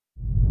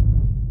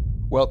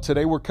Well,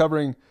 today we're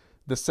covering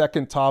the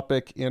second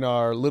topic in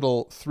our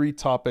little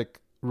three-topic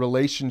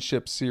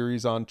relationship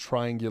series on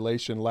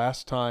triangulation.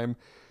 Last time,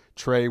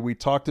 Trey, we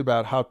talked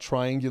about how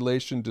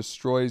triangulation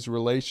destroys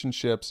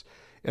relationships.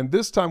 And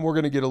this time we're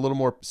going to get a little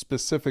more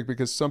specific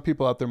because some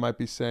people out there might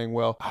be saying,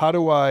 well, how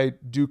do I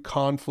do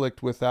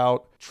conflict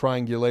without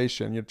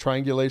triangulation?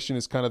 Triangulation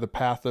is kind of the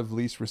path of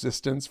least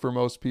resistance for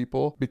most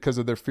people because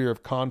of their fear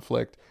of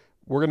conflict.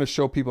 We're going to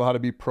show people how to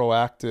be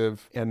proactive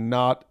and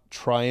not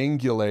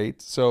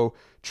triangulate. So,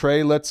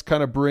 Trey, let's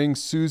kind of bring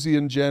Susie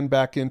and Jen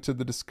back into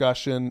the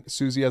discussion.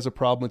 Susie has a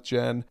problem with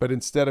Jen, but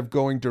instead of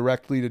going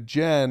directly to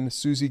Jen,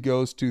 Susie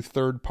goes to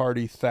third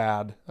party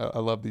Thad. I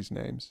love these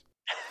names.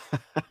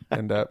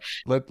 And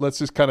let's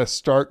just kind of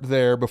start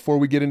there before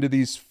we get into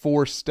these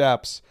 4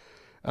 steps.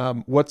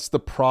 What's the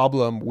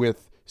problem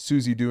with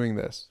Susie doing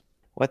this?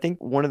 Well, I think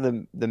one of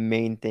the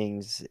main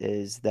things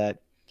is that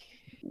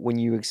when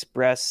you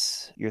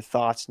express your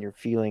thoughts and your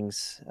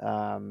feelings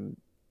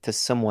to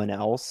someone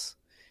else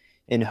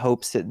in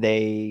hopes that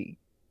they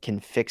can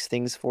fix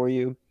things for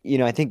you,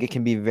 I think it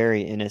can be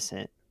very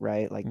innocent,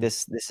 right? Like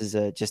this is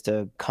just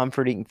a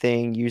comforting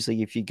thing.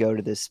 Usually if you go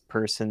to this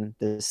person,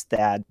 this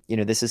dad,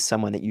 this is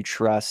someone that you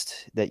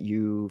trust, that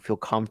you feel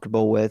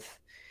comfortable with,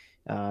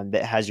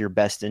 that has your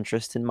best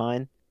interest in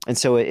mind. And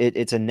so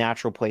it's a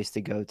natural place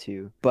to go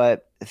to.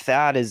 But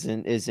Thad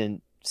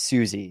isn't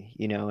Susie,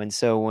 and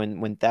so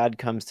when Thad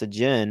comes to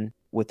Jen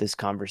with this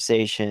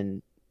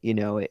conversation,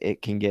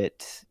 it can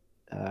get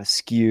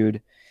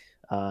skewed.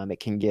 It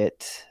can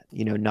get,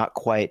 not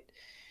quite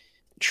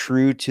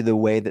true to the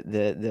way that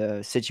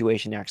the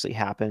situation actually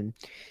happened.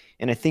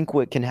 And I think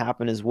what can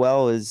happen as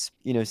well is,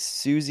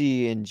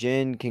 Susie and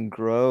Jen can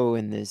grow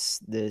in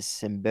this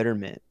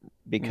embitterment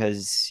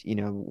because,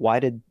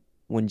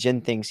 when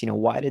Jen thinks,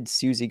 why did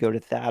Susie go to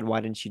Thad?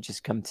 Why didn't she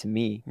just come to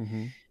me?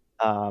 Mm-hmm.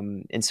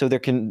 And so there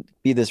can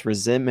be this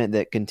resentment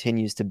that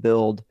continues to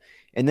build,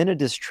 and then a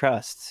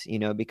distrust,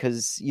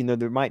 because,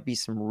 there might be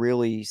some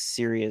really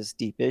serious,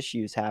 deep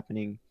issues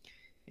happening.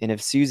 And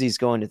if Susie's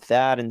going to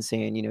Thad and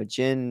saying,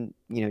 Jen,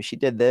 she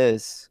did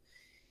this,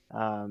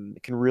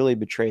 it can really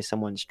betray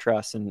someone's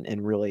trust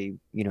and really,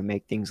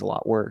 make things a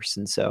lot worse.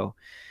 And so,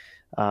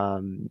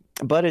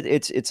 but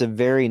it's a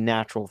very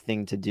natural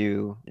thing to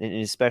do, and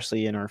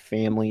especially in our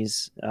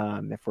families,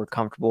 if we're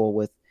comfortable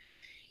with,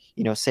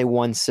 say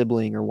one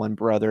sibling or one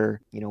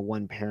brother,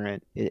 one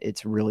parent,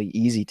 it's really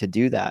easy to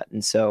do that.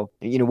 And so,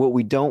 what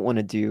we don't want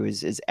to do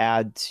is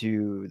add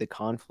to the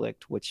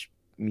conflict, which,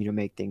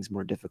 make things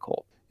more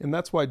difficult. And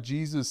that's why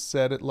Jesus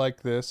said it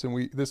like this.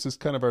 And this is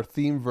kind of our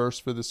theme verse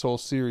for this whole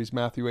series,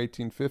 Matthew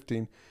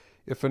 18:15.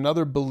 If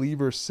another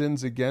believer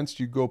sins against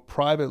you, go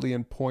privately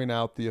and point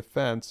out the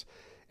offense.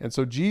 And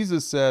so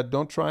Jesus said,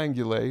 don't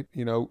triangulate.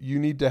 You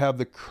need to have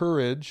the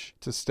courage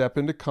to step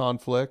into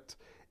conflict,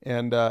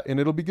 and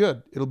it'll be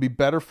good. It'll be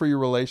better for your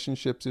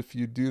relationships if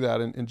you do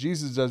that. And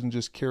Jesus doesn't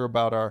just care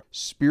about our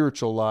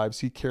spiritual lives.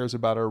 He cares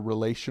about our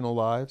relational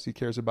lives. He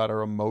cares about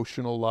our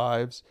emotional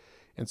lives.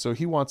 And so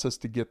he wants us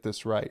to get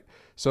this right.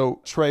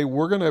 So, Trey,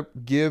 we're going to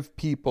give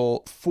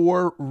people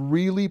 4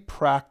 really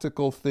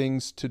practical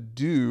things to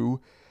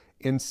do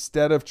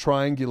instead of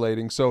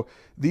triangulating. So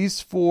these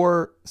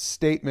 4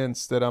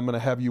 statements that I'm going to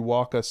have you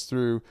walk us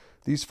through,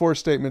 these 4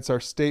 statements are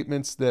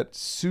statements that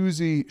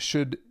Susie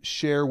should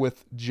share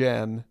with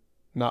Jen,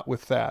 not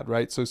with Thad,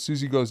 right? So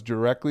Susie goes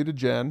directly to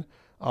Jen,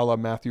 a la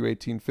Matthew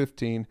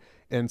 18:15,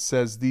 and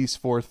says these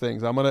 4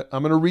 things. I'm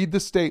gonna read the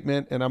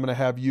statement, and I'm gonna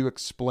have you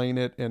explain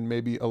it and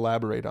maybe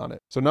elaborate on it.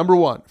 So number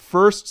 1,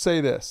 first say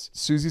this.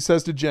 Susie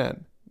says to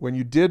Jen, when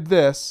you did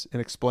this,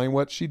 and explain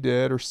what she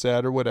did or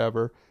said or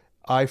whatever,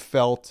 I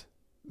felt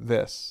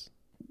this.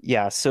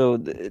 Yeah. So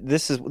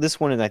this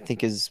one, I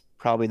think, is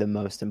probably the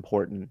most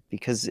important,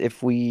 because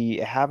if we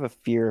have a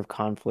fear of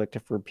conflict,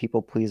 if we're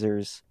people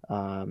pleasers,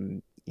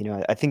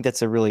 I think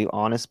that's a really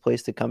honest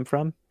place to come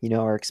from.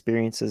 Our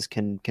experiences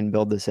can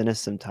build this in us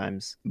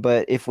sometimes.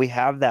 But if we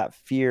have that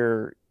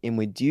fear and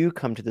we do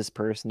come to this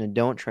person and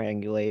don't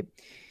triangulate,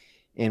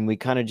 and we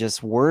kind of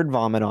just word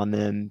vomit on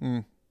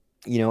them,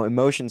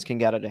 emotions can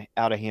get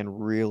out of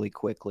hand really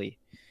quickly.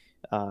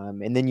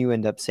 And then you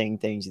end up saying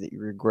things that you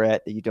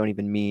regret, that you don't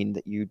even mean,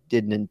 that you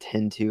didn't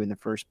intend to in the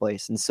first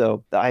place. And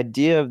so the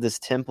idea of this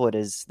template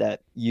is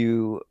that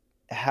you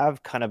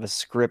have kind of a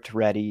script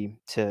ready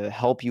to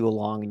help you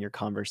along in your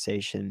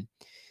conversation.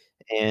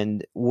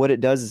 And what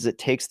it does is it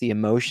takes the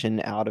emotion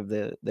out of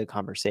the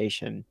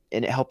conversation,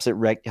 and it helps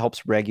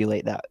helps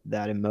regulate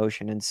that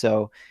emotion. And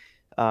so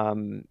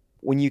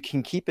when you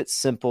can keep it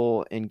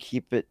simple and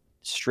keep it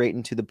straight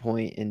and to the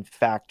point and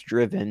fact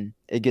driven,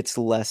 it gets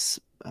less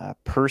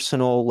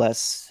personal,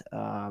 less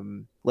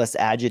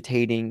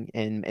agitating,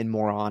 and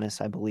more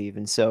honest, I believe.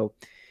 And so,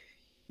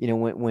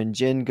 when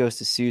Jen goes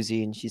to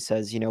Susie and she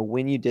says,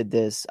 when you did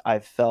this, I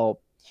felt,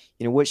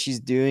 what she's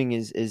doing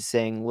is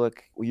saying,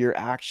 look, your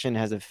action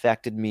has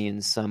affected me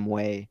in some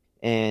way.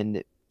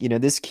 And,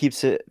 this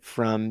keeps it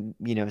from,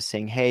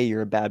 saying, hey,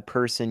 you're a bad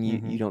person.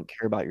 You don't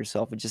care about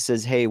yourself. It just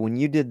says, hey, when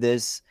you did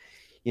this,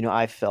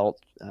 I felt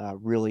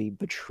really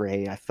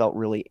betrayed. I felt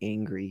really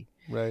angry.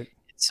 Right.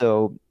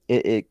 So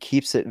it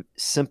keeps it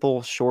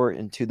simple, short,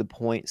 and to the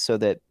point so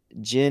that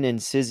Jen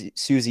and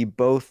Susie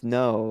both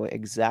know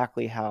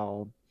exactly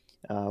how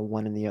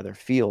one and the other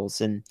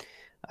feels. And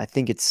I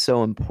think it's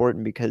so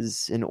important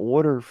because in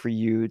order for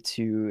you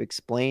to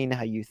explain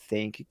how you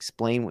think,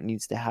 explain what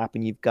needs to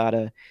happen, you've got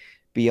to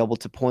be able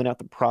to point out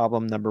the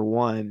problem, number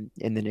one,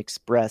 and then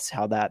express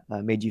how that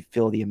made you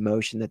feel, the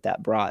emotion that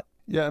that brought.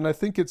 Yeah, and I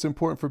think it's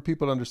important for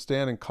people to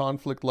understand in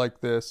conflict like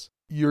this,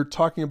 you're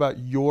talking about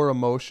your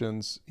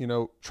emotions. You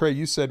know, Trey,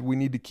 you said we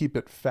need to keep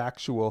it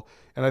factual.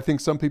 And I think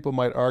some people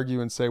might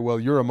argue and say, well,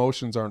 your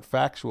emotions aren't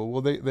factual.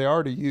 Well, they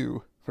are to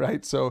you,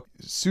 right? So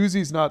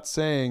Susie's not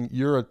saying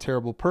you're a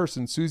terrible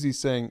person. Susie's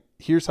saying,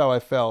 here's how I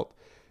felt.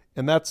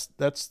 And that's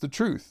the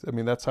truth. I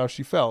mean, that's how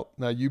she felt.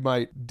 Now you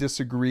might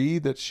disagree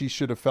that she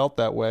should have felt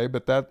that way,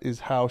 but that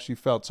is how she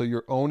felt. So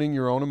you're owning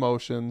your own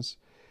emotions.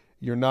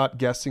 You're not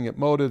guessing at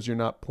motives. You're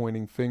not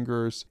pointing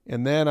fingers.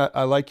 And then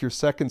I like your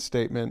second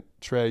statement,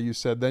 Trey. You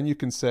said, then you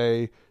can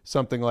say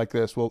something like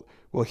this. Well,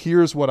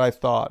 here's what I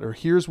thought, or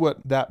here's what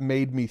that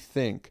made me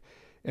think.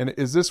 And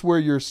is this where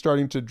you're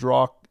starting to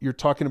draw, you're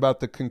talking about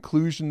the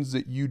conclusions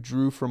that you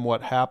drew from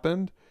what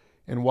happened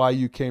and why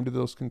you came to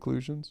those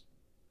conclusions?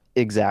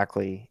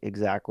 Exactly,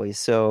 exactly.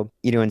 So,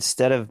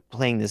 instead of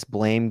playing this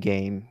blame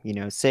game,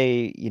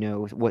 say,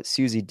 what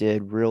Susie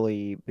did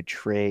really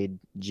betrayed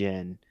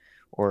Jen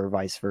or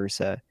vice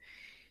versa.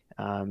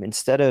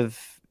 Instead of,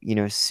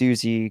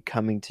 Susie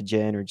coming to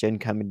Jen or Jen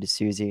coming to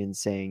Susie and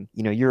saying,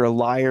 you're a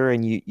liar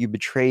and you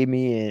betrayed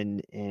me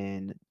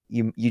and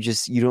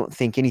you don't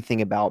think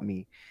anything about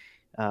me.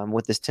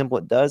 What this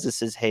template does is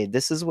says, hey,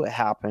 this is what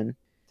happened.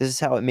 This is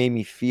how it made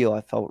me feel.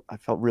 I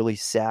felt really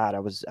sad. I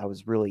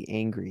was really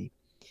angry.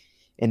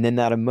 And then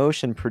that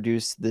emotion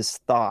produced this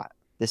thought.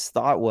 This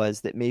thought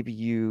was that maybe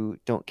you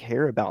don't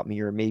care about me,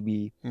 or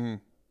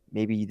Mm,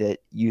 maybe that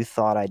you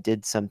thought I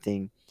did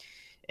something.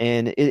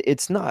 And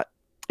it's not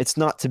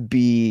to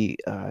be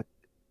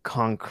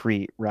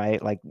concrete,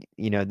 right? Like,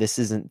 this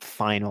isn't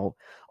final.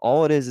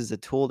 All it is a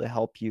tool to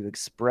help you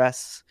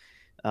express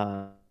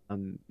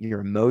um, your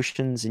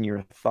emotions and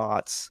your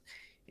thoughts,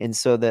 and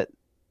so that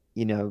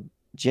you know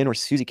Jen or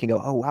Susie can go,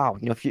 oh wow,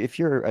 if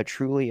you're a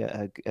truly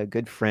a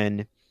good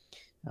friend,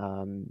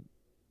 um,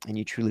 and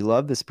you truly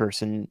love this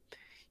person,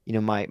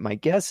 my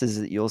guess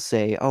is that you'll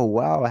say, oh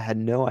wow, I had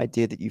no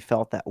idea that you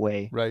felt that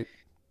way. right.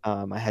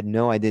 I had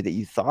no idea that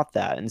you thought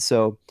that. And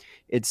so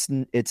it's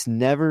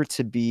never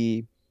to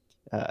be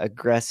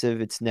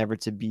aggressive. It's never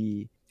to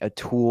be a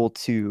tool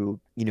to,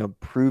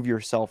 prove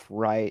yourself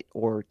right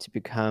or to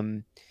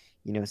become,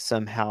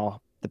 somehow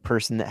the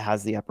person that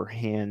has the upper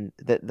hand.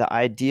 That the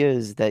idea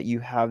is that you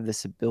have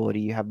this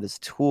ability, you have this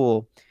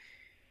tool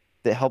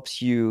that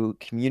helps you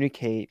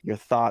communicate your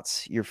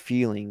thoughts, your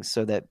feelings,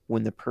 so that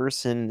when the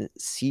person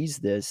sees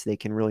this, they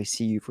can really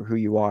see you for who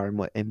you are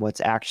and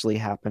what's actually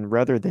happened,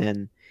 rather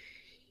than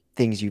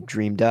things you've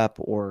dreamed up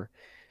or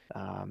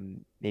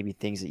maybe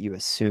things that you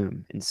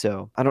assume. And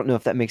so I don't know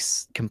if that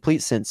makes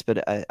complete sense,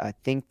 but I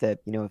think that,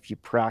 if you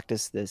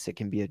practice this, it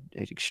can be an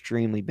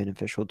extremely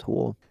beneficial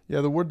tool.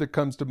 Yeah, the word that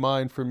comes to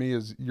mind for me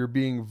is you're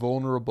being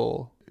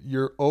vulnerable.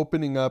 You're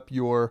opening up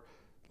your,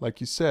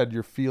 like you said,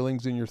 your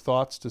feelings and your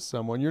thoughts to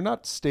someone. You're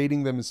not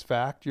stating them as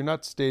fact. You're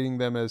not stating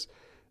them as,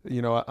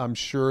 I'm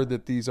sure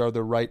that these are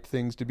the right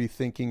things to be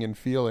thinking and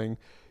feeling.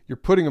 You're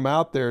putting them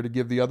out there to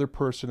give the other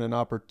person an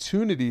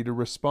opportunity to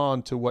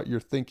respond to what you're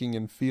thinking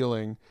and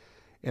feeling,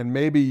 and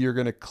maybe you're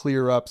going to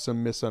clear up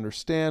some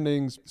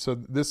misunderstandings. So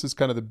this is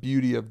kind of the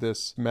beauty of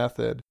this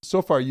method.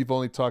 So far you've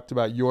only talked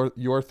about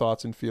your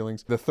thoughts and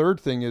feelings. The third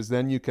thing is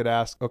then you could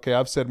ask, okay,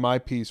 I've said my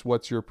piece,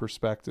 what's your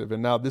perspective?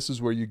 And now this is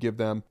where you give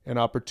them an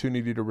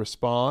opportunity to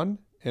respond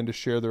and to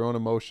share their own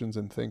emotions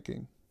and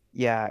thinking.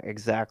 Yeah,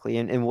 exactly.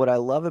 And what I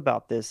love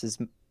about this is,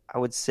 I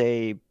would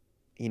say,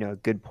 a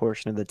good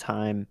portion of the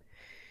time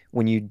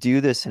when you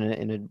do this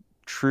in a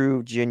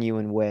true,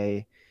 genuine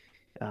way,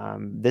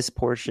 this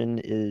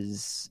portion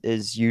is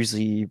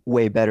usually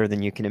way better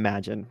than you can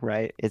imagine,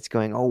 right? It's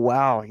going, oh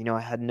wow, I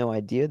had no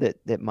idea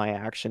that my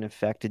action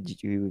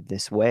affected you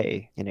this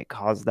way, and it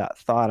caused that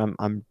thought.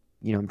 I'm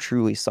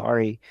truly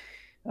sorry.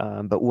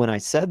 But when I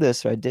said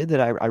this or I did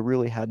that, I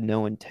really had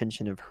no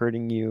intention of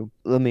hurting you.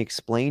 Let me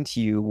explain to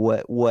you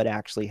what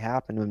actually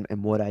happened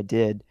and what I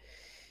did.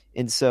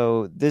 And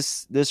so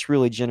this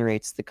really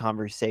generates the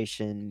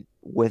conversation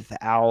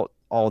without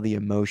all the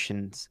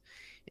emotions.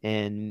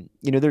 And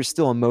there's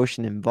still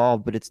emotion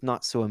involved, but it's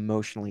not so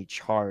emotionally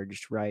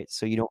charged, right?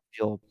 So you don't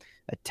feel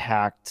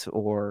attacked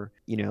or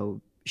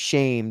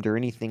shamed or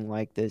anything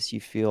like this. You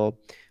feel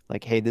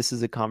like, hey, this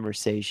is a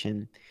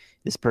conversation.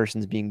 This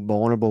person's being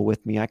vulnerable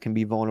with me. I can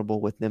be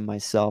vulnerable with them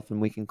myself, and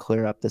we can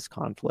clear up this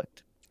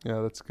conflict.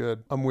 Yeah, that's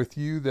good. I'm with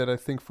you that I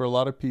think for a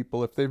lot of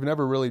people, if they've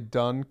never really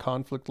done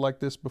conflict like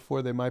this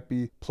before, they might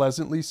be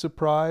pleasantly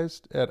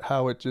surprised at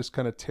how it just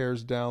kind of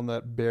tears down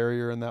that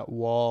barrier and that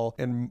wall,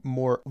 and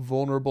more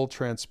vulnerable,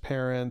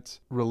 transparent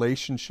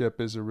relationship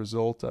as a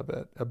result of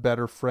it. A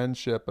better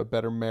friendship, a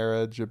better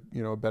marriage, a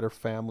better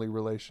family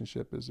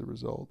relationship as a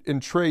result. In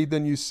trade,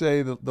 then you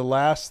say the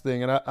last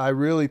thing, and I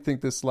really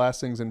think this last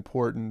thing is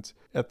important.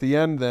 At the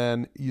end,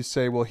 then you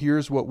say, well,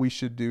 here's what we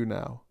should do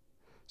now.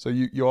 So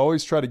you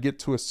always try to get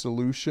to a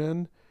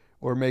solution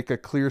or make a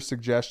clear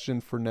suggestion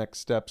for next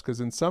steps,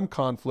 because in some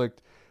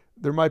conflict,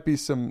 there might be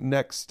some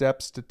next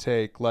steps to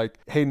take, like,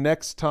 hey,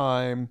 next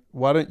time,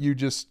 why don't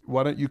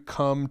you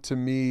come to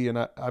me and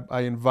I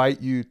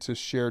invite you to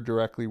share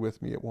directly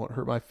with me. It won't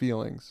hurt my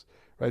feelings,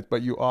 right?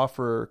 But you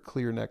offer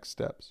clear next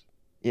steps.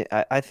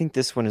 Yeah, I think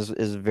this one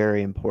is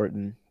very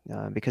important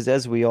because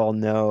as we all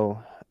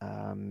know,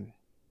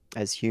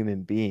 as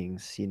human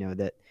beings,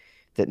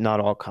 that not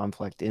all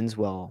conflict ends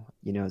well,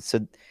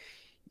 so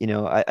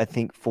I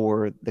think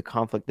for the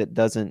conflict that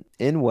doesn't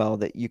end well,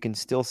 that you can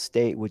still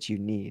state what you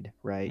need,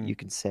 right? You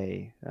can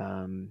say,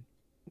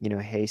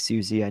 hey,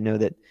 Susie, I know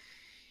that,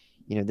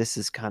 this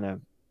is kind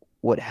of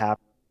what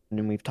happened,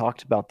 and we've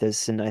talked about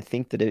this, and I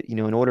think that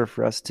in order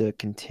for us to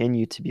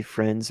continue to be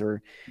friends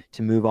or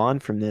to move on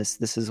from this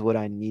is what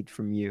I need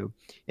from you.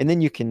 And then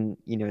you can,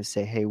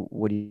 say, hey,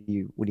 what do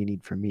you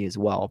need from me as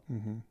well?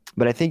 Mm-hmm.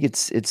 But I think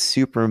it's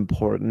super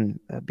important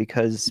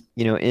because,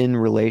 in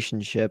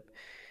relationship,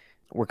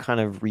 we're kind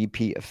of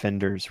repeat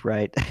offenders,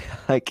 right?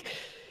 Like,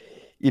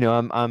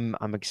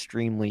 I'm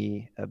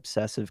extremely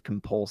obsessive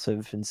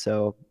compulsive. And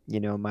so,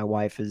 my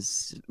wife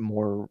is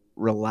more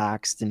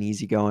relaxed and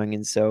easygoing.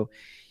 And so,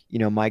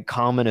 my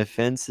common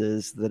offense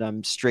is that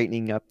I'm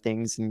straightening up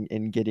things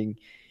and getting,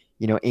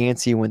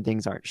 antsy when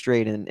things aren't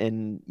straight.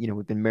 And,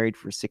 we've been married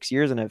for 6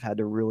 years and I've had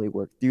to really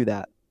work through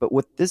that. But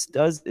what this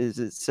does is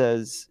it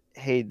says,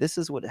 hey, this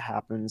is what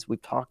happens.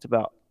 We've talked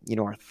about,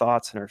 our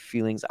thoughts and our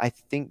feelings. I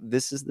think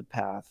this is the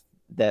path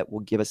that will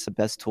give us the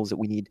best tools that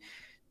we need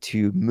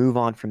to move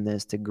on from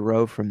this, to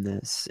grow from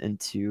this, and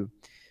to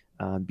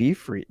be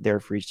there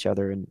for each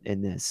other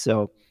in this.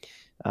 So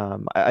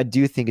I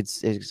do think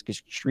it's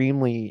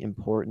extremely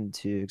important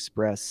to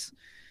express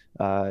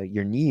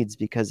your needs,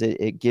 because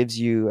it gives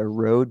you a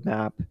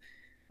roadmap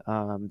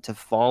to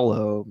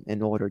follow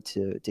in order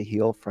to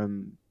heal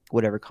from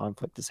whatever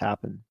conflict has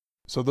happened.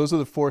 So those are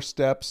the 4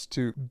 steps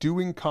to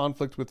doing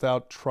conflict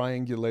without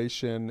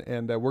triangulation.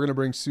 And we're going to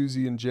bring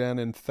Susie and Jen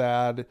and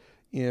Thad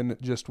in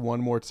just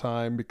one more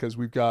time, because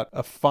we've got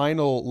a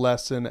final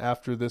lesson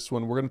after this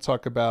one. We're going to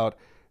talk about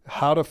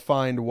how to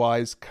find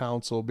wise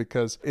counsel,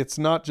 because it's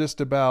not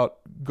just about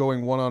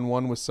going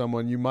one-on-one with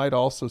someone. You might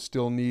also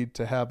still need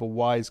to have a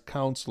wise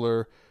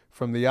counselor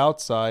from the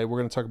outside. We're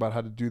going to talk about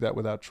how to do that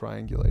without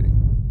triangulating.